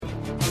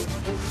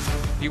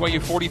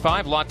BYU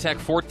 45, La Tech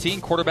 14.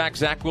 Quarterback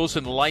Zach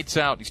Wilson, lights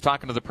out. He's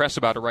talking to the press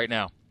about it right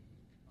now.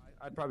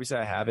 I'd probably say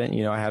I haven't.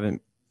 I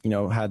haven't,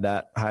 had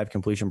that high of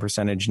completion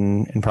percentage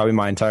in probably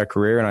my entire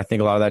career. And I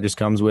think a lot of that just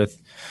comes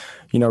with,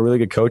 really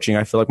good coaching.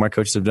 I feel like my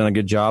coaches have done a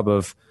good job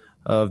of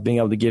being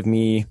able to give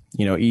me,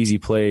 easy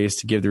plays,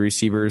 to give the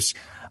receivers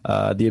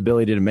the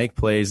ability to make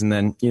plays. And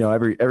then,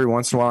 every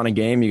once in a while in a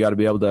game, you got to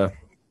be able to,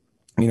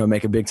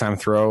 make a big time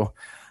throw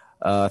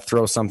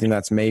something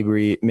that's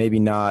maybe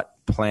not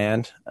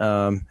planned.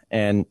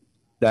 And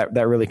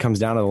that really comes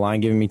down to the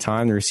line giving me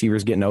time, the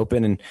receivers getting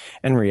open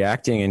and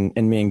reacting,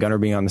 and me and Gunnar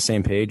being on the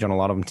same page on a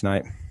lot of them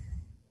tonight.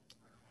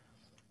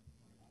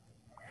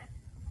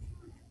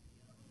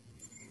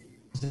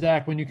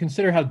 Zach, when you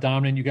consider how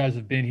dominant you guys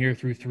have been here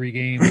through 3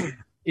 games,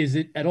 is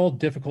it at all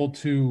difficult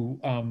to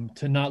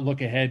not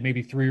look ahead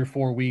maybe 3 or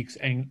 4 weeks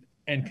and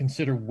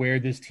consider where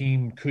this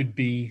team could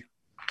be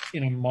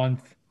in a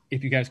month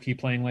if you guys keep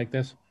playing like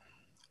this?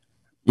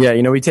 Yeah,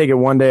 we take it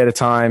one day at a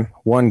time,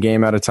 one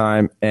game at a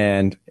time,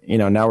 and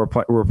now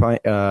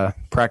we're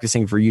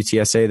practicing for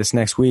UTSA this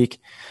next week.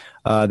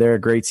 They're a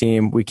great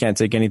team. We can't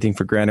take anything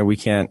for granted. We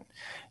can't,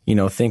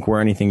 think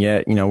we're anything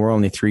yet. We're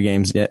only 3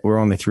 games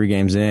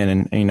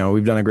in, and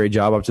we've done a great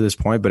job up to this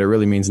point, but it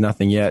really means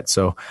nothing yet.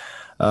 So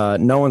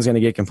no one's going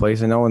to get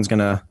complacent. No one's going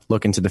to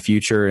look into the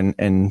future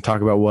and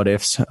talk about what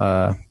ifs.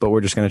 But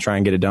we're just going to try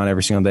and get it done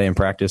every single day in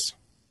practice.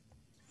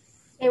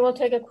 Okay, we'll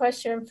take a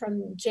question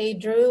from Jay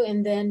Drew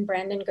and then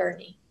Brandon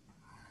Gurney.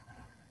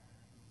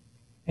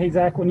 Hey,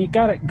 Zach, when you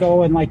got it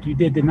going like you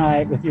did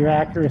tonight with your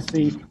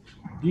accuracy,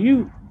 do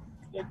you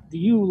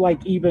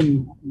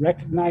even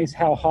recognize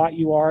how hot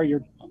you are?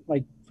 You're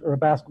like, for a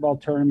basketball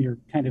term, you're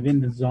kind of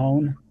in the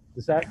zone.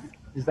 Does that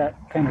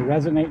kind of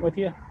resonate with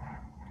you?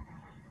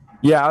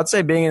 Yeah, I'd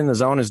say being in the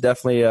zone is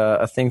definitely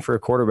a thing for a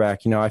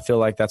quarterback. I feel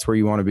like that's where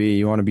you want to be.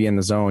 You want to be in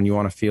the zone. You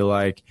want to feel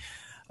like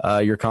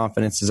your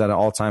confidence is at an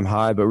all-time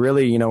high. But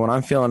really, when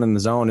I'm feeling in the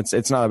zone,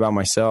 it's not about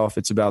myself.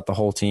 It's about the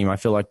whole team. I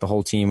feel like the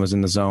whole team was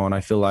in the zone.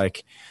 I feel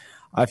like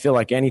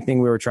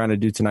anything we were trying to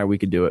do tonight, we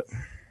could do it.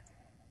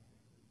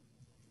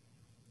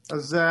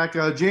 Zach,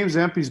 James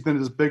Empey's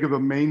been as big of a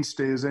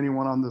mainstay as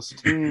anyone on this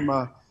team.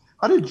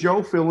 How did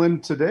Joe fill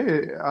in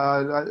today?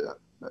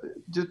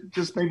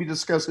 Just maybe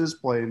discuss his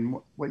play and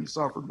what you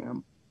saw from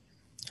him.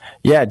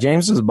 Yeah,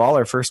 James is a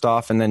baller first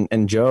off,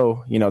 and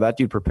Joe, that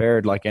dude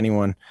prepared like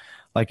anyone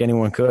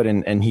could,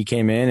 and he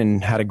came in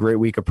and had a great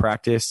week of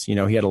practice. He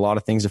had a lot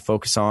of things to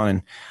focus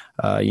on,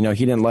 and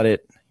he didn't let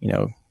it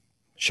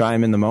shy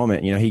him in the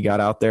moment. He got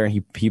out there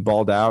and he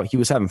balled out. He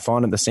was having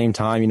fun at the same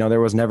time.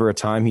 There was never a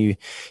time he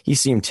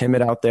seemed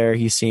timid out there.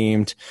 He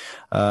seemed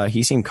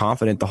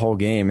confident the whole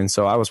game, and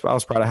so I was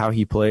proud of how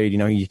he played.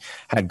 He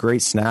had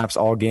great snaps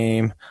all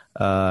game,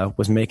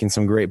 was making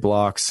some great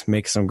blocks,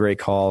 making some great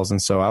calls,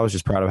 and so I was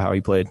just proud of how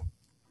he played.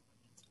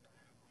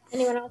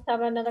 Anyone else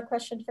have another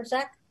question for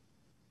Zach?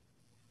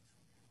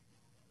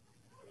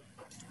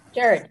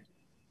 Jared.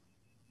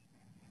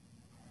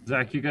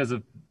 Zach, you guys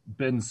have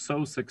been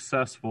so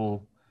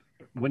successful.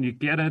 When you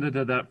get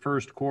into that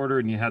first quarter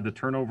and you had the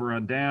turnover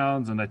on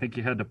downs, and I think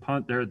you had to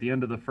punt there at the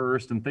end of the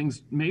first, and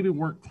things maybe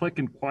weren't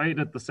clicking quite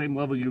at the same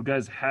level you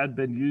guys had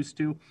been used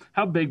to,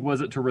 how big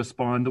was it to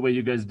respond the way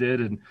you guys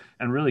did and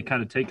really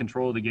kind of take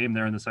control of the game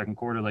there in the second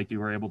quarter like you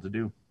were able to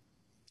do?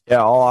 Yeah,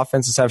 all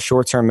offenses have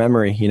short-term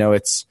memory.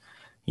 It's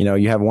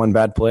you have one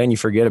bad play and you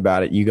forget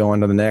about it. You go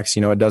into the next.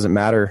 It doesn't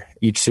matter.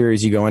 Each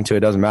series you go into,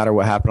 it doesn't matter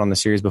what happened on the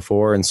series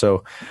before. And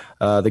so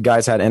the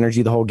guys had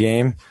energy the whole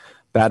game.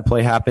 Bad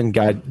play happened.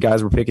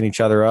 Guys were picking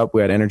each other up.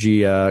 We had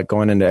energy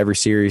going into every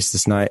series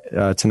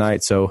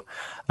tonight. So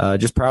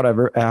just proud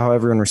of how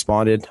everyone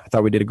responded. I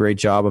thought we did a great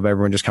job of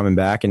everyone just coming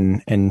back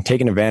and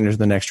taking advantage of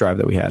the next drive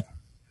that we had.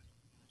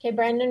 Okay,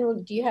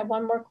 Brandon, do you have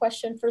one more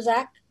question for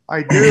Zach?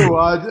 I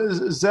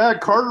do.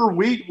 Zach, Carter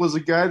Wheat was a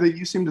guy that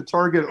you seemed to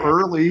target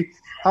early.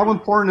 How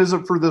important is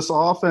it for this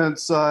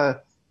offense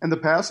and the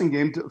passing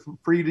game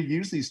for you to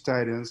use these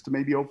tight ends to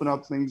maybe open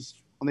up things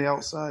on the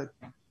outside?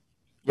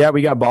 Yeah,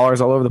 we got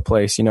ballers all over the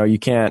place. You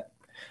can't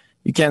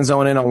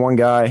zone in on one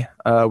guy.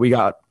 We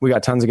got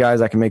tons of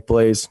guys that can make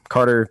plays.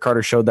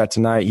 Carter showed that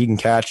tonight. He can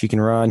catch, he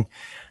can run.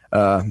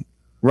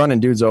 Running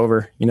dudes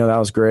over, that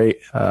was great.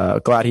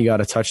 Glad he got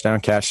a touchdown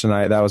catch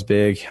tonight. That was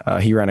big.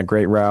 He ran a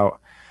great route.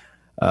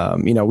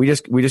 We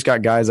just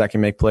got guys that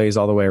can make plays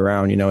all the way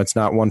around. It's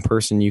not one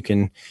person you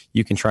can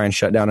try and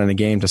shut down in a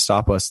game to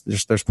stop us.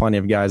 There's plenty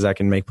of guys that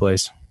can make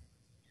plays.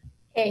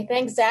 Okay,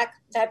 thanks, Zach.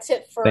 That's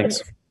it for.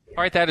 Thanks.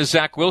 All right, that is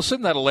Zach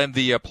Wilson. That'll end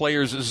the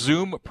players'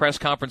 Zoom press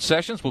conference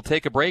sessions. We'll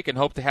take a break and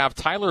hope to have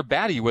Tyler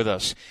Batty with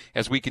us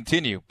as we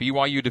continue.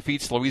 BYU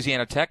defeats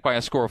Louisiana Tech by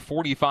a score of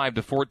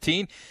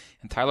 45-14.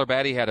 And Tyler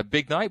Batty had a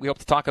big night. We hope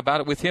to talk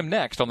about it with him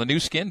next on the new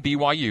skin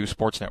BYU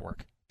Sports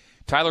Network.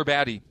 Tyler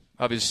Batty,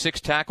 of his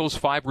 6 tackles,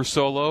 5 were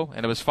solo,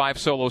 and of his 5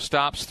 solo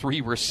stops,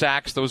 3 were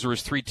sacks. Those are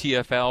his 3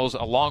 TFLs,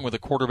 along with a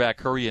quarterback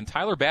hurry. And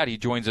Tyler Batty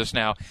joins us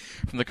now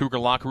from the Cougar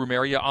Locker Room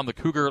area on the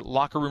Cougar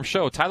Locker Room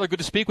Show. Tyler, good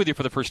to speak with you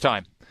for the first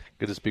time.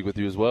 Good to speak with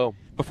you as well.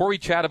 Before we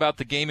chat about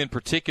the game in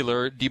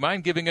particular, do you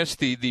mind giving us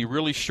the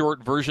really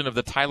short version of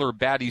the Tyler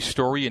Batty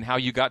story and how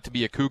you got to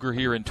be a Cougar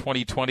here in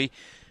 2020?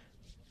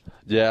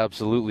 Yeah,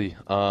 absolutely.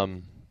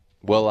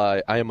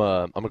 Well, I'm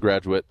a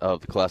graduate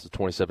of the class of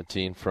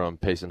 2017 from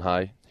Payson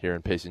High here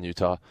in Payson,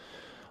 Utah.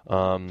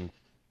 Lions?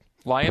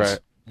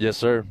 Yes,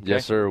 sir. Okay.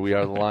 Yes, sir. We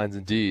are the Lions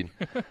indeed.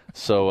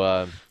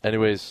 So,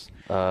 anyways,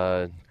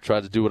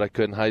 tried to do what I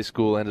could in high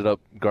school. Ended up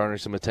garnering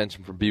some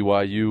attention from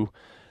BYU.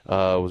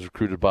 Was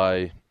recruited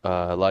by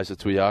Liza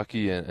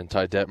Tuyaki and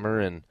Ty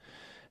Detmer, and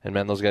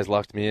man, those guys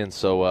locked me in.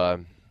 So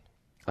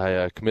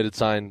I committed,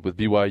 signed with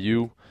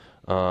BYU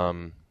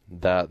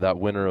that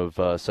winter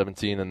of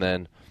 17, and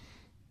then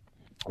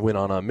went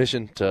on a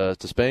mission to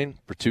Spain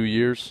for 2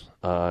 years.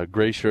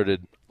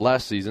 Gray-shirted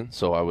last season,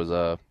 so I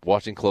was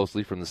watching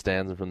closely from the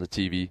stands and from the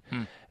TV,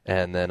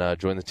 and then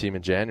joined the team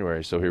in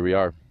January. So here we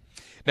are.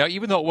 Now,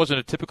 even though it wasn't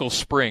a typical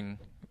spring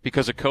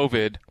because of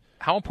COVID,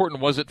 how important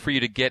was it for you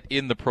to get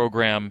in the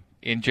program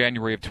in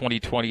January of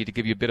 2020 to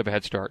give you a bit of a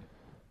head start?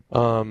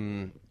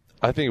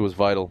 I think it was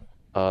vital.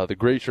 The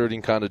gray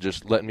shirting kind of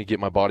just let me get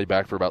my body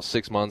back for about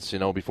 6 months,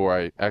 before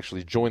I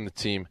actually joined the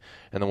team.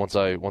 And then once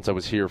I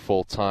was here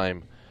full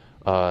time,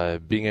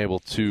 being able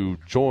to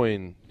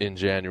join in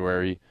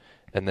January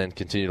and then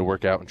continue to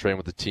work out and train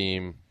with the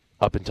team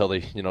up until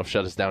they,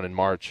 shut us down in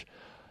March,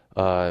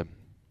 it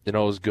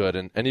was good.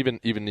 And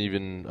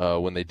even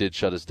when they did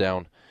shut us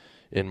down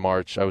in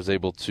March, I was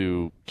able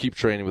to keep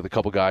training with a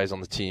couple guys on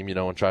the team,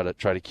 and try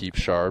to keep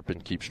sharp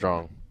and keep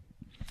strong.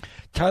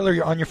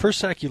 Tyler, on your first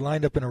sack, you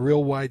lined up in a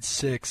real wide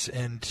six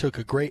and took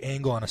a great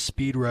angle on a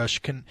speed rush.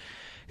 Can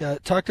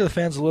talk to the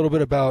fans a little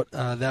bit about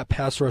that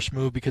pass rush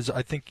move, because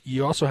I think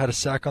you also had a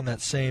sack on that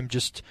same,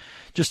 just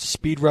a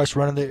speed rush,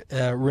 running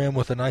the rim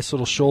with a nice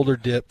little shoulder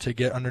dip to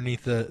get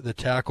underneath the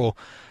tackle.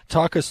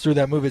 Talk us through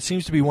that move. It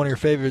seems to be one of your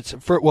favorites.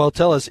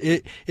 Tell us,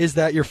 is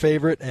that your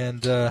favorite?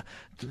 And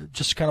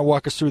just kind of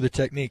walk us through the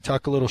technique.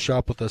 Talk a little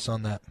shop with us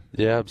on that.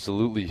 Yeah,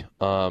 absolutely.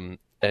 And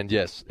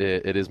yes,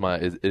 it is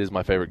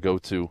my favorite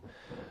go-to.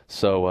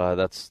 So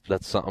that's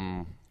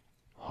something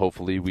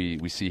hopefully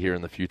we see here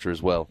in the future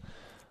as well.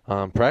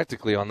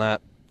 Practically on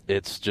that,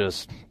 it's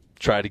just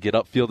try to get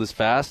upfield as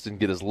fast and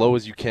get as low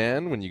as you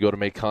can when you go to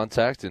make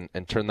contact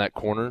and turn that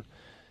corner,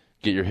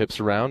 get your hips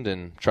around,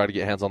 and try to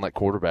get hands on that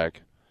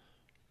quarterback.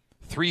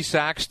 3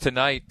 sacks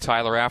tonight,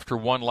 Tyler, after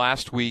one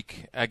last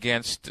week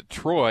against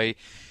Troy.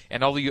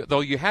 And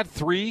though you had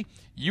 3,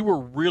 you were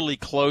really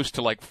close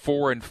to like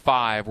 4 and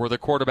 5, where the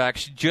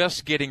quarterback's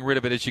just getting rid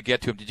of it as you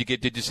get to him. Did you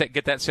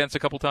get that sense a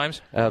couple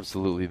times?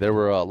 Absolutely. There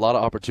were a lot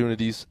of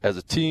opportunities as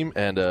a team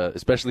and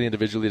especially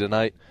individually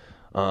tonight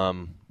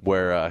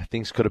where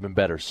things could have been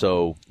better.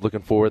 So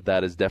looking forward,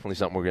 that is definitely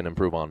something we're going to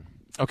improve on.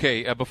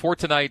 Okay, before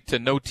tonight,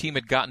 no team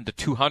had gotten to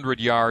 200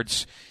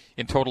 yards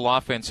in total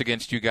offense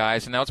against you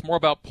guys, and now it's more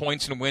about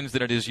points and wins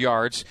than it is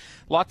yards.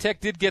 La Tech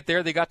did get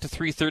there. They got to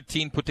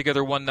 313, put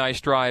together one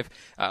nice drive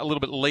a little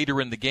bit later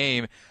in the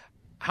game.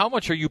 How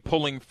much are you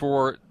pulling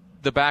for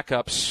the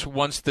backups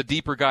once the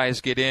deeper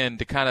guys get in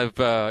to kind of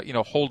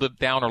hold it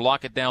down or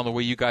lock it down the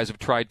way you guys have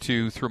tried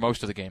to through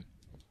most of the game?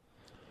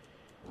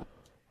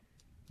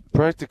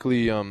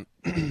 Practically, in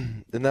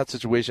that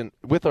situation,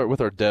 with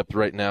our depth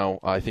right now,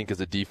 I think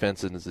as a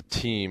defense and as a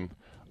team,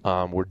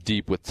 we're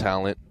deep with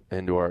talent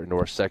into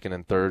our second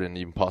and third and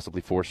even possibly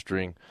fourth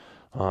string.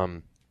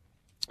 In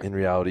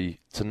reality,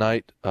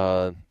 tonight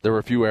there were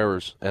a few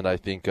errors, and I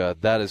think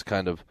that is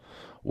kind of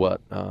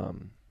what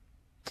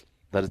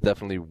that is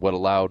definitely what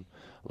allowed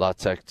La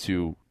Tech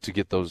to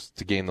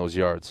gain those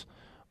yards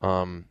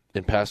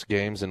in past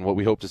games, and what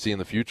we hope to see in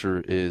the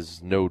future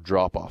is no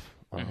drop off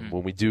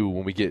when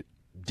we get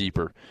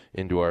deeper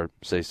into our,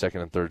 say,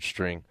 second and third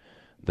string,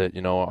 that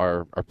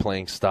our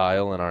playing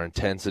style and our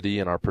intensity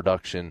and our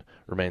production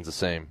remains the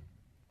same.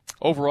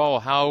 Overall,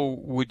 how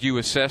would you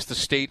assess the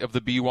state of the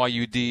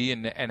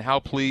BYUD, and how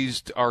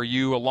pleased are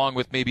you, along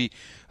with maybe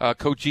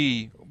Coach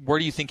E? Where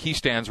do you think he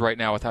stands right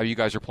now with how you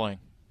guys are playing?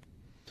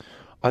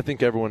 I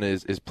think everyone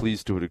is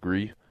pleased to a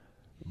degree,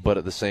 but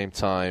at the same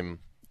time,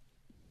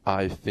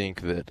 I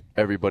think that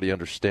everybody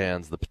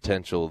understands the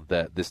potential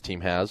that this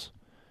team has,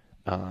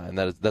 and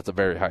that's a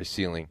very high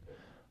ceiling.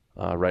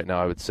 Right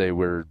now, I would say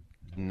we're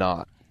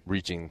not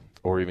reaching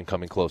or even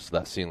coming close to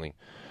that ceiling.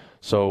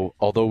 So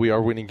although we are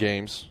winning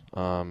games,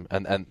 and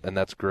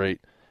that's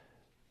great,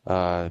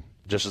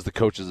 just as the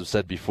coaches have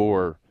said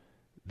before,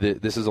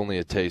 this is only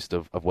a taste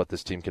of what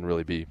this team can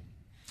really be.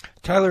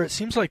 Tyler, it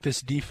seems like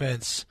this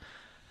defense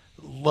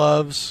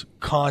loves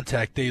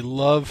contact. They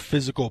love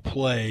physical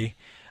play.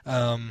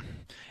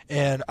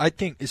 And I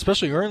think,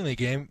 especially early in the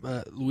game,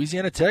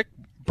 Louisiana Tech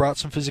brought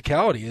some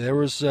physicality. There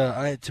was,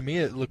 to me,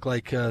 it looked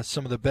like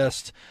some of the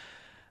best.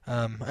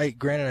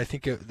 Granted, I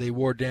think they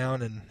wore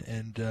down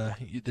and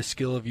the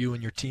skill of you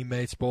and your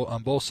teammates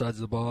on both sides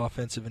of the ball,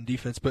 offensive and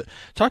defense. But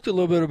talk a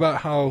little bit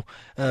about how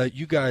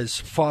you guys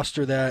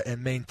foster that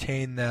and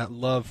maintain that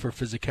love for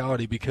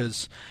physicality,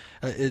 because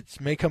it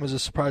may come as a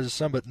surprise to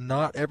some, but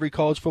not every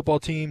college football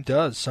team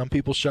does. Some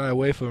people shy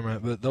away from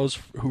it, but those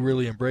who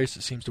really embrace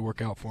it seems to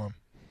work out for them.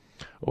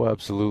 Oh,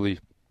 absolutely.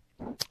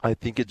 I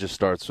think it just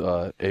starts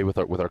with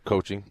our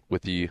coaching,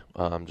 with the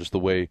just the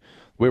way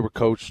we're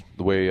coached,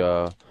 the way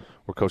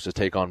we're coached to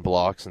take on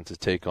blocks and to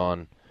take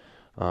on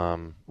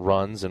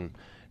runs and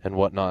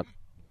whatnot.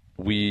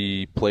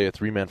 We play a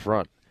 3-man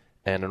front,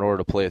 and in order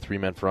to play a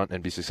 3-man front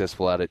and be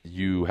successful at it,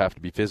 you have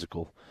to be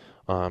physical.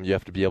 You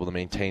have to be able to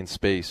maintain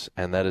space,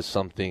 and that is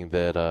something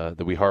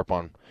that we harp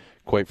on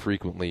quite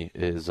frequently.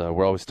 Is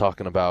we're always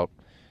talking about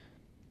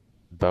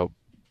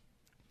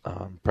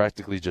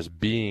practically just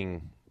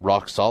being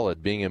rock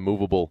solid, being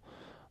immovable,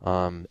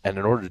 and in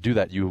order to do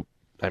that,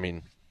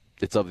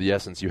 it's of the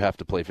essence. You have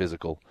to play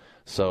physical.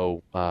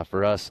 So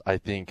for us, I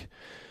think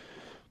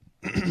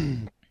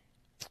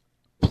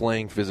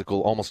playing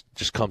physical almost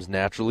just comes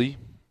naturally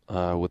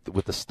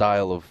with the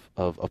style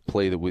of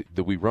play that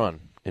we run.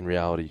 In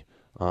reality,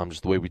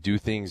 just the way we do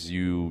things,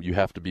 you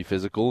have to be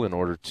physical in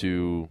order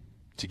to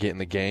get in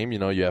the game.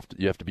 You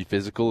have to be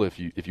physical if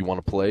you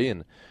want to play,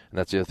 and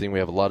that's the other thing. We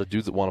have a lot of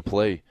dudes that want to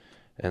play,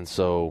 and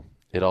so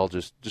it all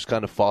just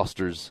kind of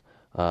fosters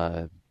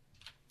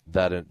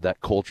that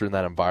culture and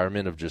that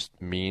environment of just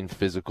mean,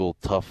 physical,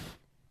 tough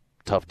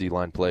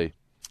D-line play.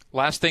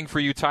 Last thing for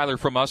you, Tyler,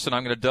 from us, and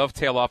I'm going to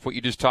dovetail off what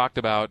you just talked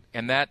about,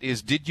 and that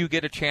is, did you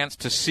get a chance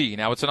to see?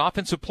 Now, it's an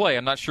offensive play.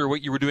 I'm not sure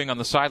what you were doing on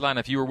the sideline,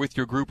 if you were with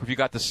your group, if you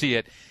got to see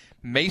it.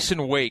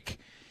 Mason Wake,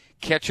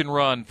 catch and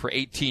run for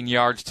 18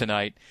 yards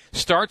tonight,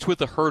 starts with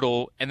a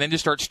hurdle and then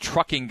just starts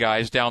trucking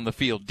guys down the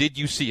field. Did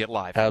you see it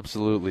live?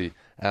 Absolutely.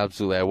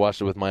 I watched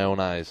it with my own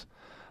eyes,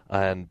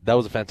 and that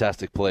was a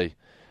fantastic play.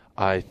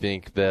 I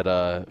think that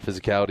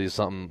physicality is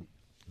something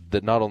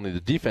that not only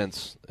the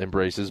defense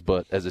embraces,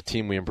 but as a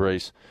team we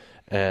embrace,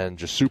 and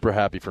just super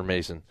happy for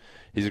Mason.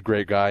 He's a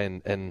great guy,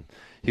 and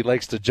he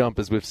likes to jump,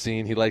 as we've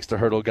seen. He likes to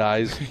hurdle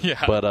guys.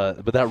 Yeah.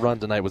 But that run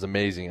tonight was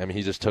amazing.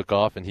 He just took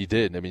off, and he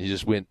did. He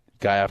just went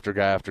guy after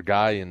guy after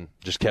guy and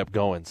just kept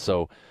going.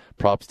 So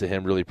props to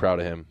him. Really proud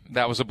of him.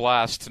 That was a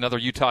blast. Another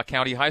Utah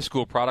County High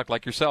School product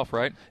like yourself,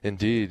 right?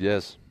 Indeed,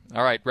 yes.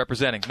 All right,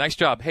 representing. Nice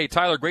job. Hey,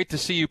 Tyler, great to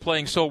see you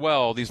playing so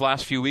well these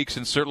last few weeks,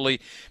 and certainly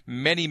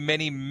many,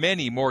 many,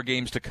 many more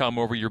games to come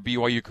over your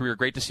BYU career.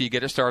 Great to see you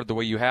get it started the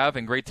way you have,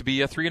 and great to be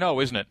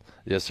 3-0, isn't it?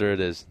 Yes, sir, it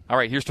is. All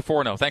right, here's to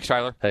 4-0. Thanks,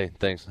 Tyler. Hey,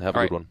 thanks. Have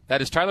a good one. That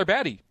is Tyler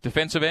Batty,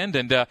 defensive end,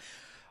 and a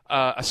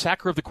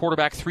sacker of the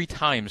quarterback 3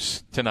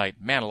 times tonight.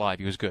 Man alive,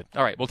 he was good.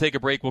 All right, we'll take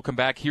a break. We'll come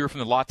back here from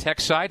the La Tech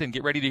side and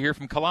get ready to hear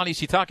from Kalani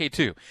Sitake,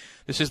 too.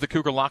 This is the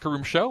Cougar Locker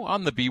Room Show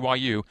on the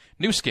BYU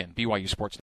Nu Skin, BYU Sports.